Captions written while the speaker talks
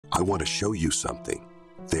I want to show you something.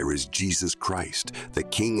 There is Jesus Christ, the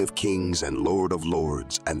King of Kings and Lord of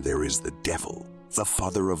Lords, and there is the devil, the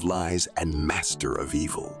father of lies and master of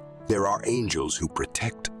evil. There are angels who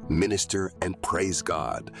protect, minister, and praise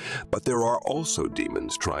God, but there are also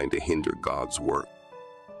demons trying to hinder God's work.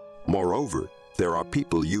 Moreover, there are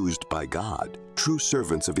people used by God, true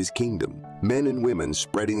servants of His kingdom, men and women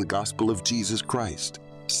spreading the gospel of Jesus Christ.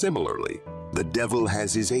 Similarly, the devil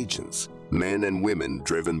has his agents, men and women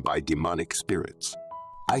driven by demonic spirits.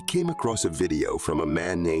 I came across a video from a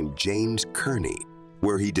man named James Kearney,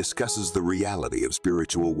 where he discusses the reality of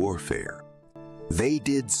spiritual warfare. They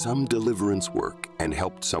did some deliverance work and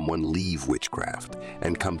helped someone leave witchcraft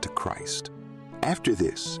and come to Christ. After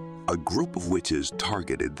this, a group of witches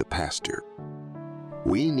targeted the pastor.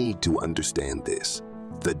 We need to understand this.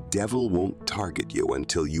 The devil won't target you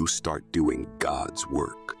until you start doing God's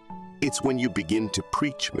work. It's when you begin to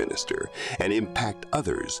preach, minister, and impact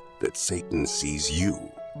others that Satan sees you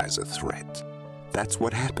as a threat. That's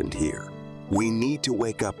what happened here. We need to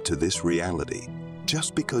wake up to this reality.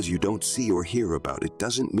 Just because you don't see or hear about it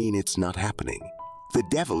doesn't mean it's not happening. The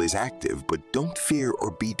devil is active, but don't fear or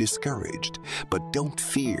be discouraged. But don't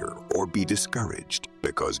fear or be discouraged,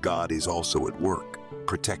 because God is also at work,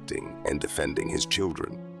 protecting and defending His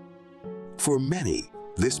children. For many,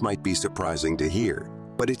 this might be surprising to hear,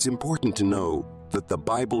 but it's important to know that the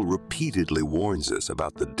Bible repeatedly warns us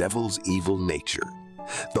about the devil's evil nature.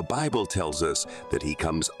 The Bible tells us that he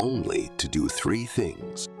comes only to do three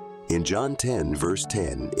things. In John 10, verse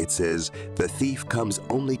 10, it says, "The thief comes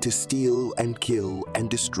only to steal and kill and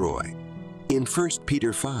destroy." In 1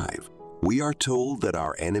 Peter 5, we are told that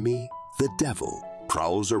our enemy, the devil,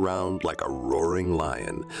 prowls around like a roaring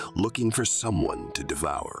lion, looking for someone to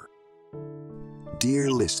devour.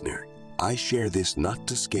 Dear listener, I share this not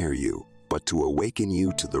to scare you, but to awaken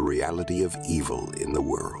you to the reality of evil in the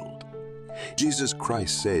world. Jesus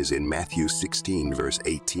Christ says in Matthew 16, verse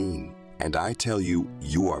 18, "And I tell you,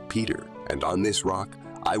 you are Peter, and on this rock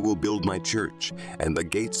I will build my church, and the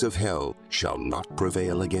gates of hell shall not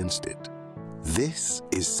prevail against it." This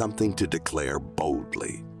is something to declare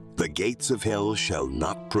boldly. The gates of hell shall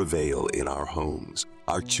not prevail in our homes,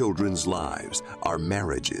 our children's lives, our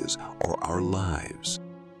marriages, or our lives.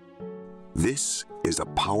 This is a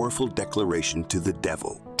powerful declaration to the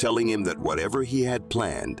devil, telling him that whatever he had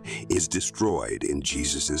planned is destroyed in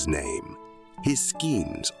Jesus' name. His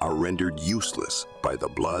schemes are rendered useless by the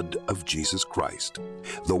blood of Jesus Christ,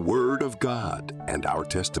 the Word of God, and our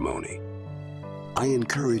testimony. I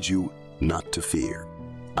encourage you not to fear.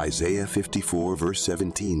 Isaiah 54, verse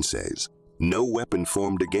 17 says, "No weapon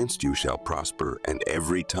formed against you shall prosper, and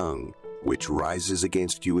every tongue which rises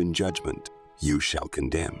against you in judgment you shall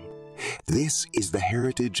condemn." This is the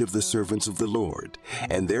heritage of the servants of the Lord,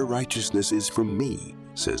 and their righteousness is from me,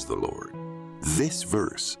 says the Lord. This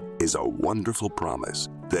verse is a wonderful promise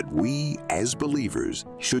that we, as believers,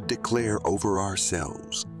 should declare over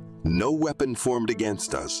ourselves. No weapon formed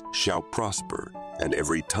against us shall prosper, and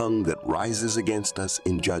every tongue that rises against us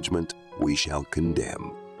in judgment we shall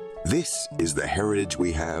condemn. This is the heritage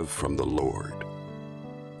we have from the Lord.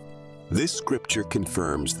 This scripture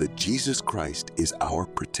confirms that Jesus Christ is our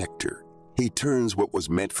protector. He turns what was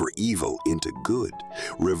meant for evil into good,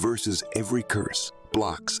 reverses every curse,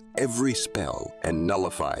 blocks every spell, and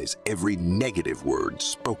nullifies every negative word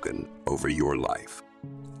spoken over your life.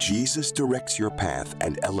 Jesus directs your path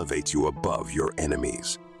and elevates you above your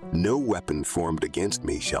enemies. No weapon formed against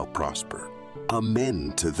me shall prosper.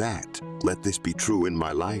 Amen to that. Let this be true in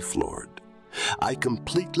my life, Lord. I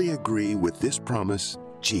completely agree with this promise,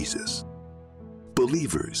 Jesus.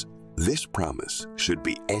 Believers, this promise should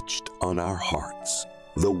be etched on our hearts.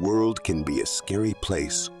 The world can be a scary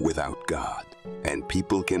place without God, and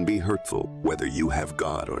people can be hurtful whether you have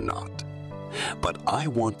God or not. But I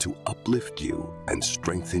want to uplift you and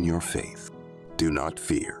strengthen your faith. Do not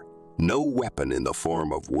fear. No weapon in the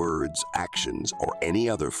form of words, actions, or any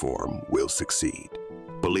other form will succeed.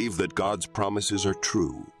 Believe that God's promises are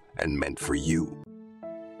true and meant for you.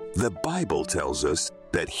 The Bible tells us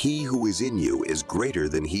that he who is in you is greater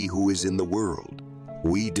than he who is in the world.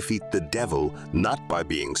 We defeat the devil not by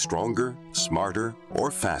being stronger, smarter,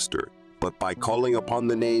 or faster, but by calling upon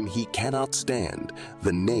the name he cannot stand,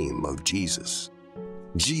 the name of Jesus.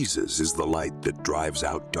 Jesus is the light that drives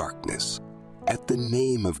out darkness. At the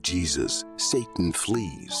name of Jesus, Satan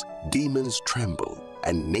flees, demons tremble,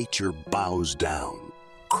 and nature bows down.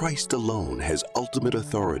 Christ alone has ultimate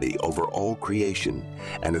authority over all creation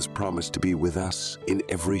and has promised to be with us in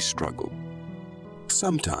every struggle.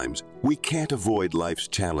 Sometimes we can't avoid life's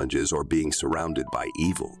challenges or being surrounded by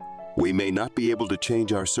evil. We may not be able to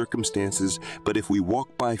change our circumstances, but if we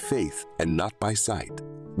walk by faith and not by sight,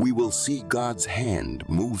 we will see God's hand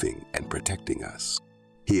moving and protecting us.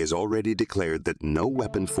 He has already declared that no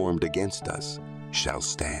weapon formed against us shall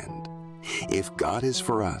stand. If God is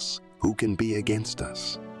for us, who can be against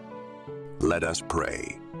us? Let us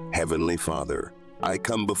pray. Heavenly Father, I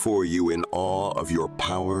come before you in awe of your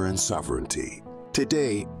power and sovereignty.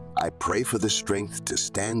 Today, I pray for the strength to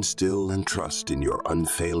stand still and trust in your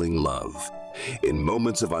unfailing love. In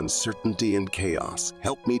moments of uncertainty and chaos,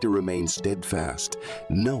 help me to remain steadfast,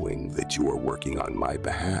 knowing that you are working on my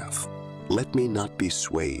behalf. Let me not be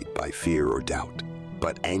swayed by fear or doubt,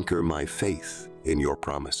 but anchor my faith in your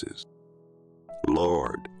promises.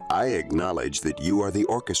 Lord, I acknowledge that you are the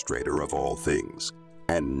orchestrator of all things,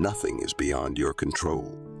 and nothing is beyond your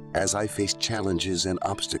control. As I face challenges and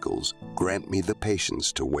obstacles, grant me the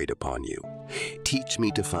patience to wait upon you. Teach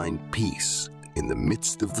me to find peace in the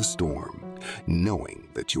midst of the storm, knowing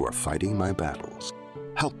that you are fighting my battles.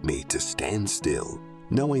 Help me to stand still,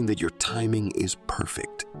 knowing that your timing is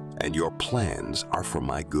perfect and your plans are for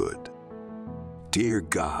my good. Dear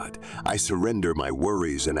God, I surrender my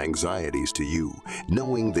worries and anxieties to you,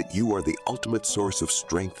 knowing that you are the ultimate source of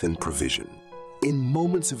strength and provision. In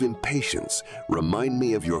moments of impatience, remind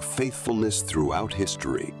me of your faithfulness throughout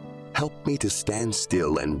history. Help me to stand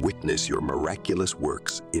still and witness your miraculous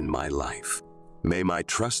works in my life. May my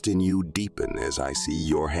trust in you deepen as I see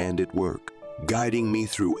your hand at work, guiding me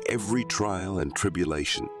through every trial and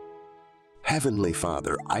tribulation. Heavenly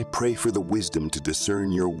Father, I pray for the wisdom to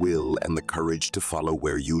discern your will and the courage to follow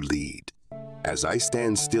where you lead. As I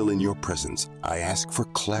stand still in your presence, I ask for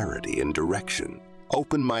clarity and direction.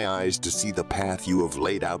 Open my eyes to see the path you have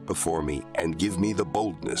laid out before me and give me the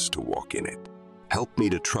boldness to walk in it. Help me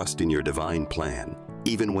to trust in your divine plan,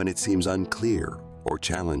 even when it seems unclear or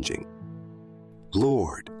challenging.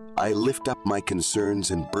 Lord, I lift up my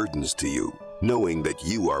concerns and burdens to you, knowing that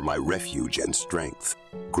you are my refuge and strength.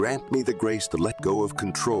 Grant me the grace to let go of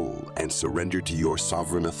control and surrender to your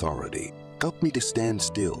sovereign authority. Help me to stand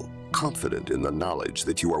still, confident in the knowledge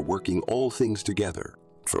that you are working all things together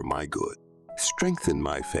for my good. Strengthen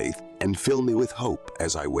my faith and fill me with hope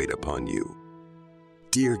as I wait upon you.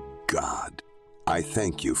 Dear God, I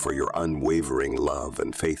thank you for your unwavering love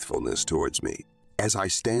and faithfulness towards me. As I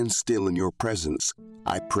stand still in your presence,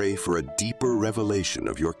 I pray for a deeper revelation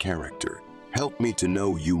of your character. Help me to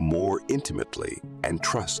know you more intimately and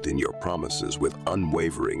trust in your promises with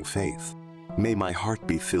unwavering faith. May my heart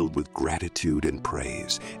be filled with gratitude and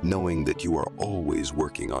praise, knowing that you are always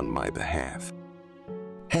working on my behalf.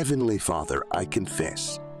 Heavenly Father, I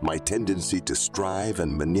confess my tendency to strive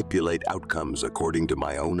and manipulate outcomes according to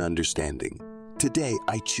my own understanding. Today,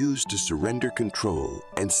 I choose to surrender control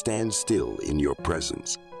and stand still in your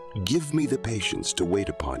presence. Give me the patience to wait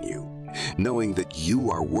upon you, knowing that you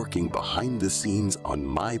are working behind the scenes on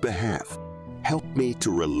my behalf. Help me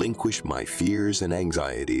to relinquish my fears and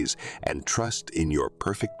anxieties and trust in your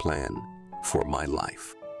perfect plan for my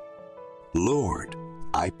life. Lord,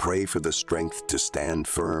 I pray for the strength to stand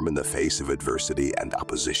firm in the face of adversity and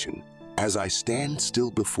opposition. As I stand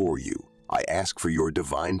still before you, I ask for your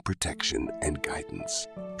divine protection and guidance.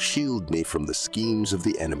 Shield me from the schemes of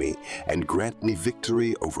the enemy and grant me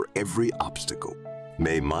victory over every obstacle.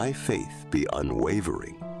 May my faith be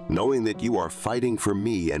unwavering, knowing that you are fighting for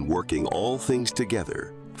me and working all things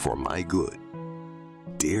together for my good.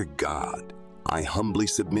 Dear God, I humbly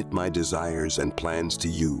submit my desires and plans to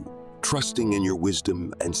you, trusting in your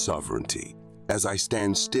wisdom and sovereignty. As I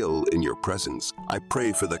stand still in your presence, I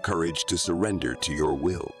pray for the courage to surrender to your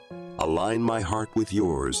will. Align my heart with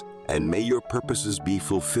yours, and may your purposes be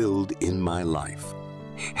fulfilled in my life.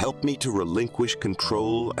 Help me to relinquish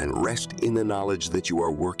control and rest in the knowledge that you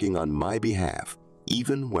are working on my behalf,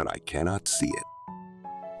 even when I cannot see it.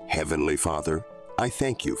 Heavenly Father, I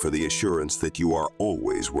thank you for the assurance that you are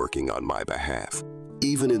always working on my behalf,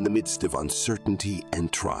 even in the midst of uncertainty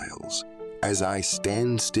and trials. As I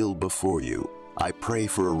stand still before you, I pray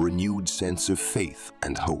for a renewed sense of faith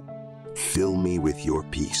and hope. Fill me with your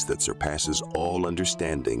peace that surpasses all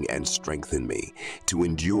understanding and strengthen me to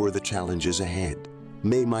endure the challenges ahead.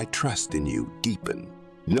 May my trust in you deepen,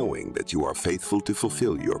 knowing that you are faithful to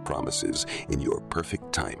fulfill your promises in your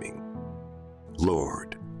perfect timing.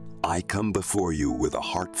 Lord, I come before you with a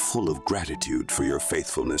heart full of gratitude for your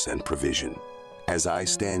faithfulness and provision. As I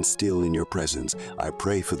stand still in your presence, I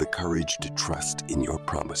pray for the courage to trust in your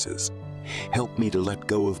promises. Help me to let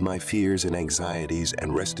go of my fears and anxieties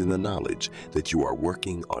and rest in the knowledge that you are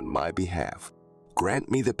working on my behalf.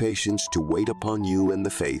 Grant me the patience to wait upon you and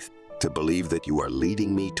the faith to believe that you are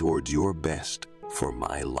leading me towards your best for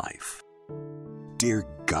my life. Dear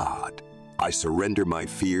God, I surrender my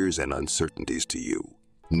fears and uncertainties to you,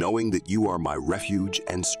 knowing that you are my refuge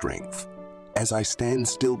and strength. As I stand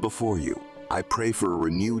still before you, I pray for a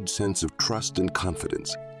renewed sense of trust and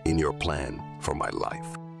confidence in your plan for my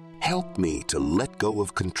life. Help me to let go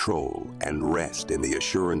of control and rest in the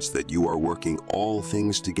assurance that you are working all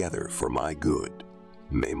things together for my good.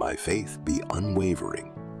 May my faith be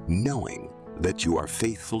unwavering, knowing that you are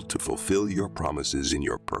faithful to fulfill your promises in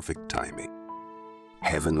your perfect timing.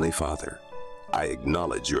 Heavenly Father, I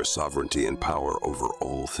acknowledge your sovereignty and power over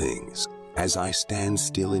all things. As I stand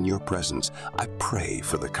still in your presence, I pray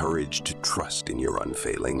for the courage to trust in your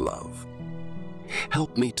unfailing love.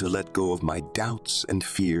 Help me to let go of my doubts and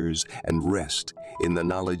fears and rest in the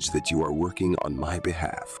knowledge that you are working on my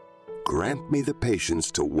behalf. Grant me the patience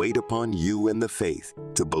to wait upon you and the faith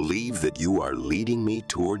to believe that you are leading me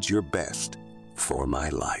towards your best for my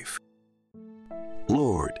life.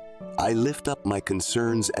 Lord, I lift up my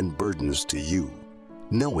concerns and burdens to you,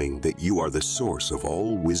 knowing that you are the source of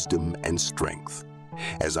all wisdom and strength.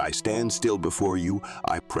 As I stand still before you,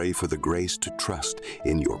 I pray for the grace to trust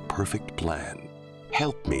in your perfect plan.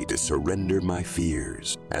 Help me to surrender my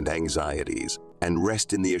fears and anxieties and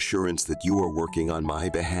rest in the assurance that you are working on my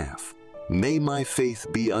behalf. May my faith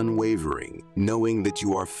be unwavering, knowing that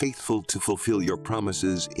you are faithful to fulfill your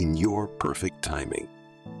promises in your perfect timing.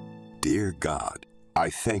 Dear God, I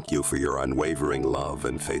thank you for your unwavering love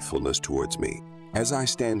and faithfulness towards me. As I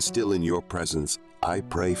stand still in your presence, I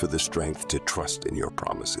pray for the strength to trust in your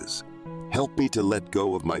promises. Help me to let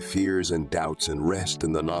go of my fears and doubts and rest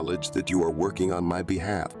in the knowledge that you are working on my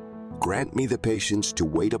behalf. Grant me the patience to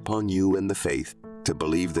wait upon you and the faith to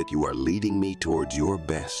believe that you are leading me towards your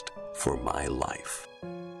best for my life.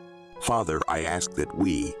 Father, I ask that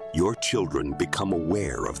we, your children, become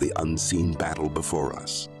aware of the unseen battle before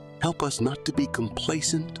us. Help us not to be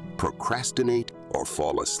complacent, procrastinate, or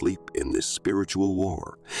fall asleep in this spiritual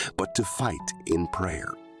war, but to fight in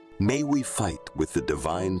prayer. May we fight with the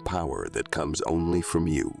divine power that comes only from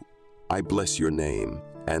you. I bless your name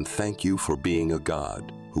and thank you for being a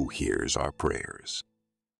God who hears our prayers.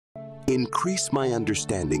 Increase my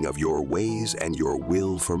understanding of your ways and your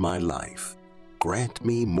will for my life. Grant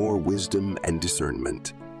me more wisdom and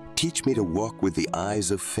discernment. Teach me to walk with the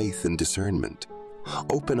eyes of faith and discernment.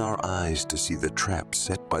 Open our eyes to see the traps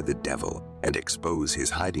set by the devil and expose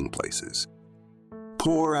his hiding places.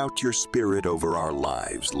 Pour out your Spirit over our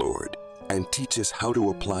lives, Lord, and teach us how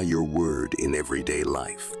to apply your word in everyday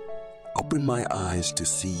life. Open my eyes to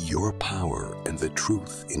see your power and the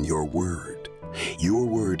truth in your word. Your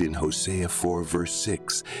word in Hosea 4 verse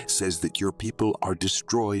 6 says that your people are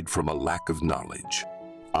destroyed from a lack of knowledge.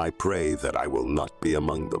 I pray that I will not be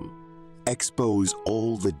among them. Expose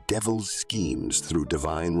all the devil's schemes through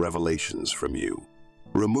divine revelations from you.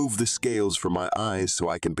 Remove the scales from my eyes so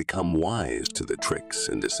I can become wise to the tricks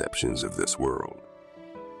and deceptions of this world.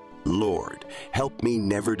 Lord, help me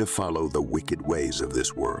never to follow the wicked ways of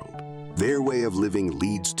this world. Their way of living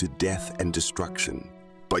leads to death and destruction,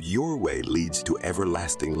 but your way leads to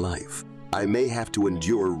everlasting life. I may have to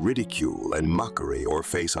endure ridicule and mockery or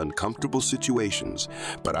face uncomfortable situations,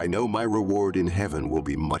 but I know my reward in heaven will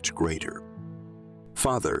be much greater.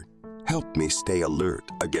 Father, help me stay alert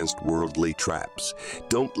against worldly traps.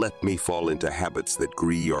 Don't let me fall into habits that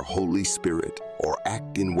grieve your Holy Spirit or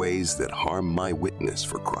act in ways that harm my witness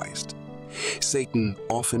for Christ. Satan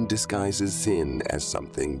often disguises sin as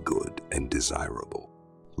something good and desirable.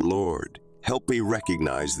 Lord, help me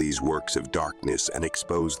recognize these works of darkness and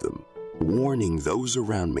expose them, warning those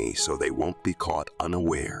around me so they won't be caught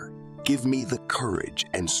unaware. Give me the courage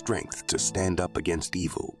and strength to stand up against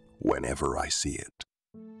evil whenever I see it.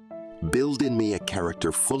 Build in me a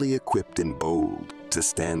character fully equipped and bold to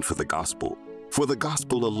stand for the gospel. For the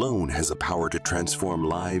gospel alone has a power to transform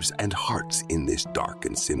lives and hearts in this dark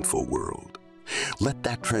and sinful world. Let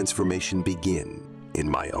that transformation begin in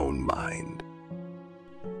my own mind.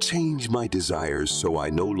 Change my desires so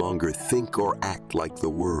I no longer think or act like the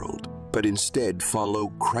world, but instead follow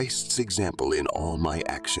Christ's example in all my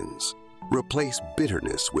actions. Replace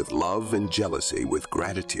bitterness with love and jealousy with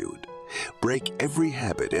gratitude. Break every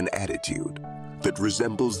habit and attitude that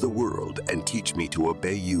resembles the world and teach me to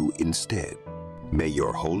obey you instead. May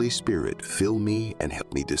your Holy Spirit fill me and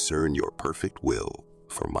help me discern your perfect will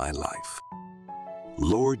for my life.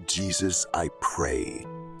 Lord Jesus, I pray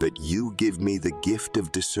that you give me the gift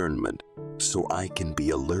of discernment so I can be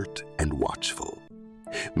alert and watchful.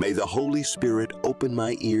 May the Holy Spirit open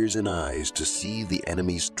my ears and eyes to see the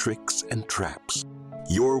enemy's tricks and traps.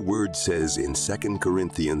 Your word says in 2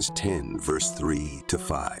 Corinthians 10, verse 3 to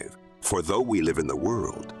 5, "For though we live in the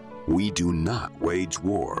world, We do not wage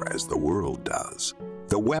war as the world does.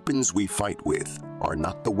 The weapons we fight with are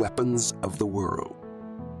not the weapons of the world.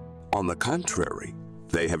 On the contrary,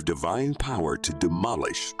 they have divine power to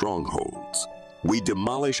demolish strongholds. We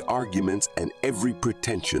demolish arguments and every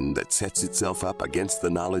pretension that sets itself up against the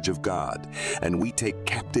knowledge of God, and we take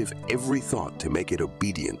captive every thought to make it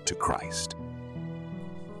obedient to Christ.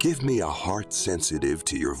 Give me a heart sensitive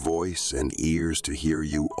to your voice and ears to hear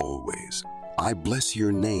you always. I bless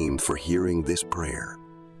your name for hearing this prayer.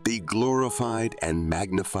 Be glorified and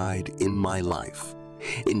magnified in my life.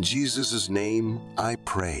 In Jesus' name I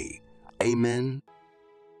pray. Amen.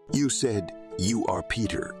 You said, "You are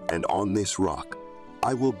Peter, and on this rock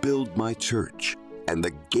I will build my church, and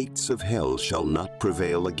the gates of hell shall not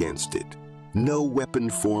prevail against it. No weapon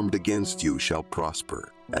formed against you shall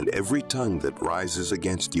prosper, and every tongue that rises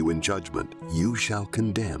against you in judgment you shall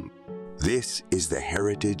condemn. This is the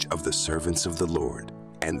heritage of the servants of the Lord,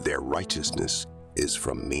 and their righteousness is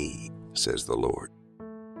from me, says the Lord.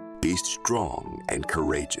 Be strong and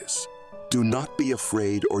courageous. Do not be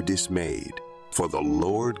afraid or dismayed, for the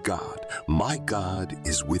Lord God, my God,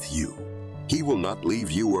 is with you. He will not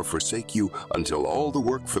leave you or forsake you until all the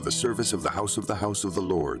work for the service of the house of the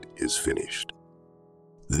Lord is finished."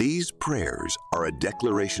 These prayers are a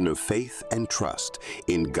declaration of faith and trust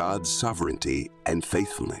in God's sovereignty and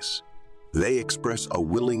faithfulness. They express a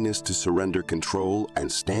willingness to surrender control and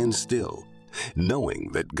stand still, knowing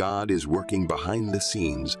that God is working behind the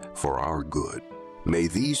scenes for our good. May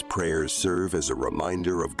these prayers serve as a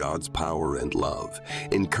reminder of God's power and love,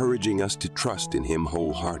 encouraging us to trust in Him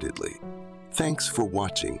wholeheartedly. Thanks for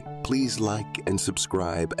watching. Please like and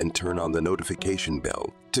subscribe and turn on the notification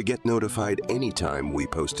bell to get notified anytime we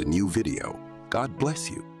post a new video. God bless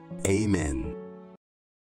you. Amen.